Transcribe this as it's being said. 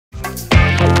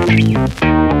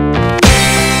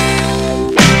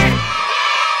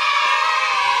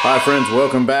Hi friends,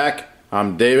 welcome back.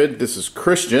 I'm David, this is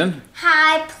Christian.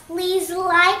 Hi, please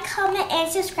like, comment, and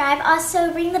subscribe.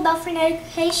 Also ring the bell for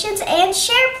notifications and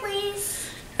share, please.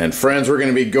 And friends, we're going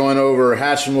to be going over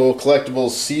HATCHiMAL Collectibles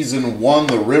Season 1,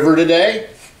 The River today.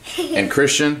 And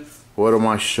Christian, what am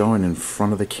I showing in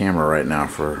front of the camera right now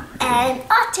for? An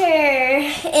otter.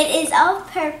 It is all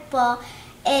purple.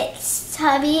 Its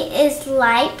tummy is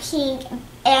light pink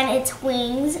and its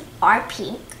wings are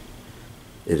pink.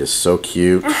 It is so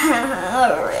cute.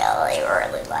 I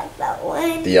really like that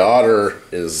one. The otter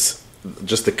is,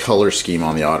 just the color scheme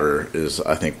on the otter is,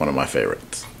 I think, one of my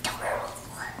favorites.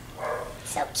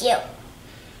 So cute.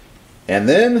 And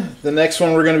then the next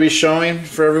one we're going to be showing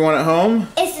for everyone at home.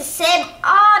 It's the same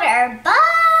otter, but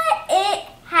it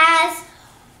has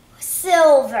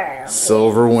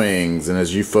silver wings. And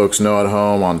as you folks know at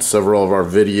home, on several of our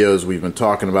videos, we've been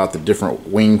talking about the different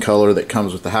wing color that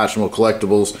comes with the HATCHiMAL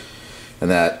Collectibles, and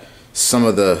that some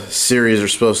of the series are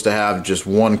supposed to have just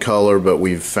one color, but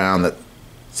we've found that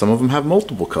some of them have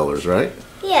multiple colors, right?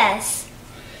 Yes.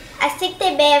 I think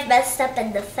they may have messed up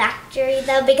in the factory,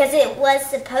 though, because it was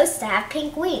supposed to have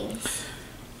pink wings.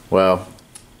 Well,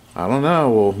 I don't know.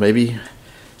 Well, maybe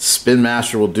Spin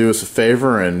Master will do us a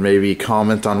favor and maybe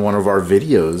comment on one of our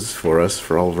videos for us,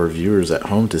 for all of our viewers at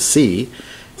home to see,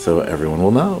 so everyone will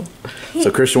know.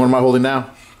 So, Christian, what am I holding now?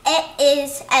 It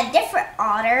is a different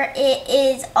otter. It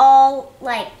is all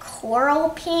like coral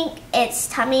pink. Its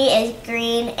tummy is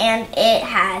green and it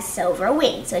has silver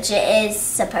wings, which it is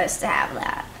supposed to have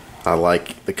that. I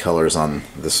like the colors on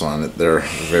this one. They're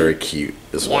very cute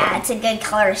as well. Yeah, it's a good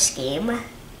color scheme.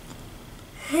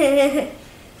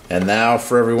 And now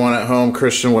for everyone at home,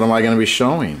 Christian, what am I going to be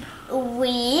showing?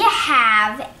 We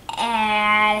have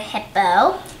a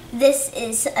hippo. This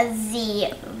is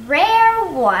the rare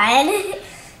one.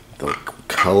 The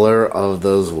color of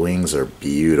those wings are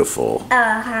beautiful.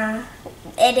 Uh-huh.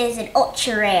 It is an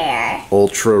ultra rare.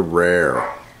 Ultra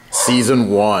rare. Season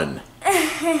 1.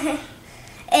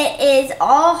 It is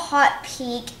all hot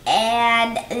pink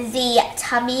and the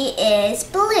tummy is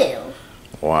blue.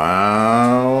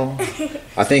 Wow.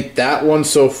 I think that one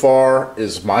so far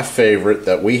is my favorite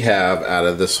that we have out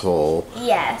of this whole.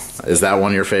 Yes. Is that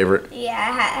one your favorite?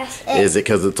 Yes. Is it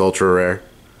because it's ultra rare?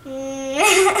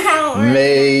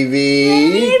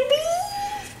 Maybe.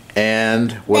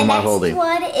 And what am I holding? The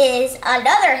next one is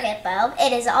another hippo.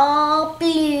 It is all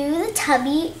blue. The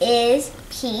tummy is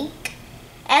pink.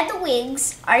 And the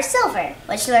wings are silver,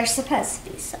 which they're supposed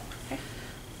to be silver.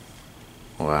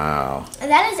 Wow. And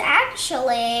that is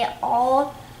actually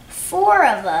all 4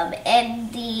 of them in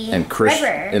the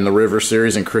river. In the river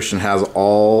series, and Christian has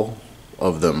all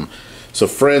of them. So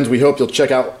friends, we hope you'll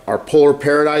check out our Polar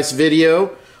Paradise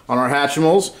video on our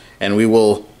HATCHiMALs, and we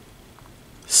will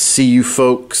see you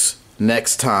folks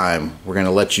next time. We're going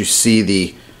to let you see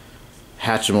the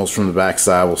HATCHiMALs from the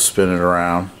backside. We'll spin it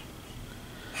around.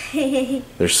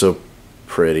 They're so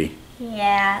pretty.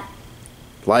 Yeah.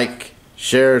 Like,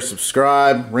 share,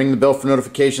 subscribe, ring the bell for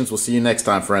notifications. We'll see you next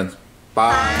time, friends.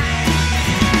 Bye.